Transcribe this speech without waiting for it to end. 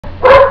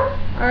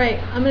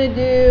Alright, I'm going to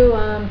do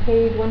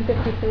page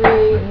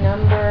 153,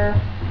 number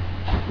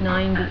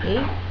 98.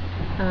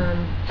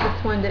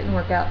 This one didn't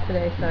work out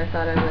today, so I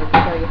thought I would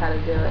show you how to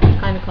do it. It's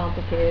kind of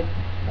complicated.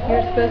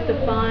 You're supposed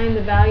to find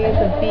the values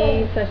of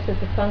b such that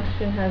the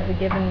function has a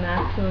given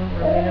maximum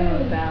or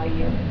minimum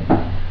value.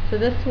 So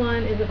this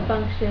one is a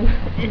function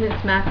and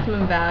its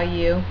maximum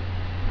value.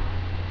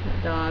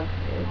 That dog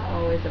is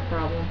always a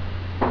problem.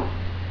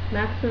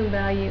 Maximum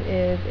value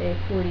is a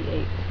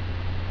 48.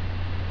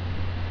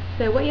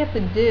 So what you have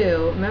to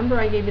do, remember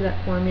I gave you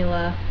that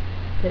formula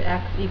that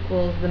x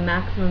equals the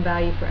maximum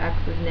value for x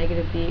is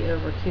negative b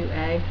over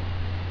 2a.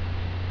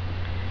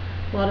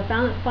 Well, to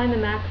find the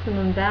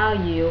maximum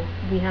value,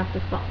 we have to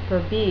for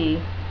b,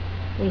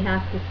 we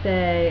have to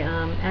say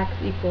x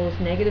equals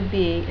negative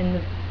b,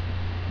 and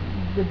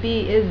the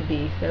b is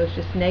b, so it's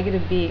just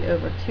negative b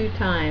over 2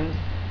 times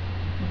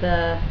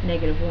the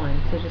negative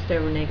 1, so just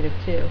over negative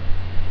 2.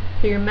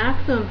 So your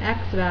maximum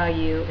x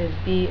value is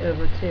b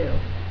over 2.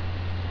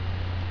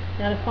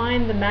 Now to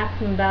find the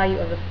maximum value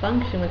of the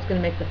function, what's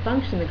going to make the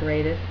function the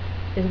greatest,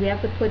 is we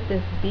have to put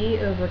this b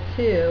over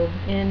 2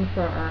 in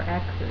for our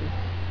x's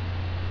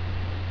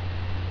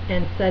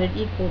and set it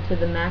equal to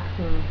the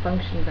maximum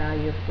function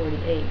value of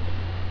 48.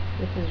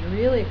 This is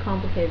really a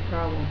complicated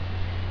problem.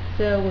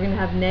 So we're going to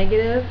have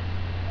negative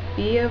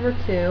b over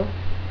 2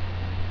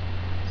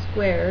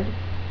 squared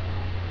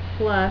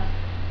plus,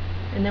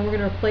 and then we're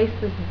going to replace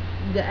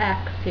the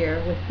x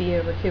here with b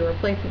over 2,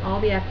 replacing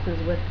all the x's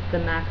with the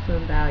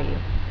maximum value.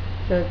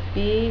 So it's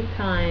b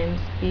times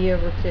b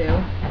over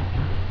 2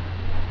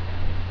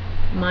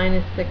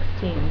 minus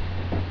 16.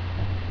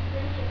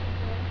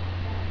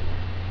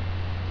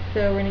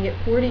 So we're going to get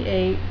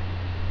 48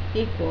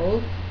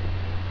 equals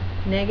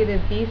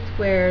negative b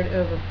squared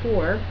over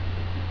 4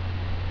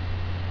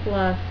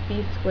 plus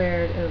b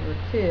squared over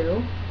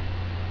 2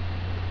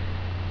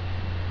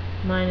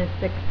 minus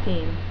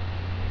 16.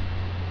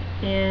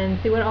 And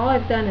see, what all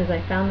I've done is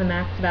I found the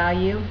max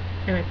value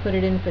and I put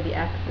it in for the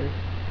x's.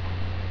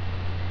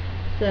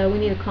 So we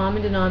need a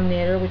common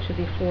denominator, which would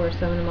be 4, so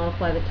I'm going to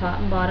multiply the top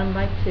and bottom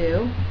by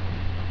 2.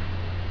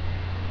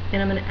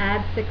 And I'm going to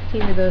add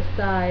 16 to both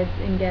sides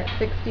and get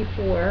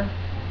 64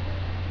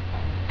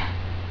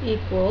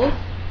 equals,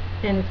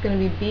 and it's going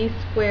to be b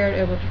squared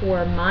over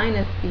 4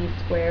 minus b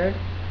squared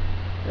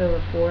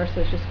over 4,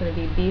 so it's just going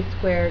to be b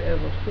squared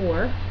over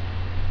 4.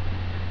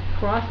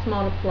 Cross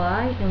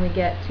multiply, and we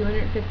get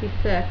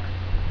 256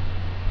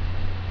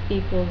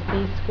 equals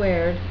b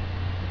squared.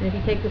 And if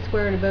you take the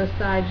square root of both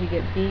sides, you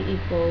get b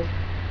equals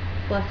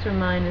plus or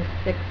minus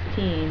 16,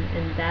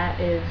 and that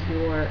is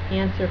your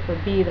answer for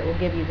b that will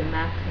give you the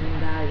maximum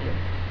value.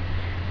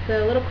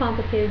 So a little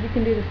complicated. You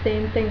can do the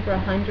same thing for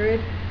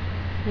 100.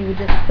 You would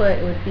just put,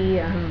 it would be,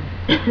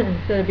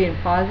 instead of being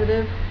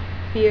positive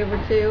b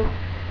over 2,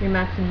 your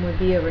maximum would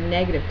be over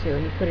negative 2,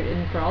 and you put it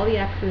in for all the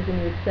x's and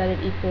you would set it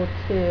equal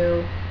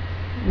to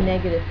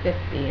negative 50.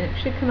 And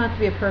it should come out to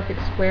be a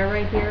perfect square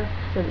right here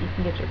so that you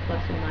can get your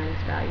plus and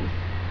minus values.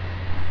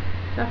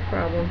 Tough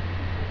problem.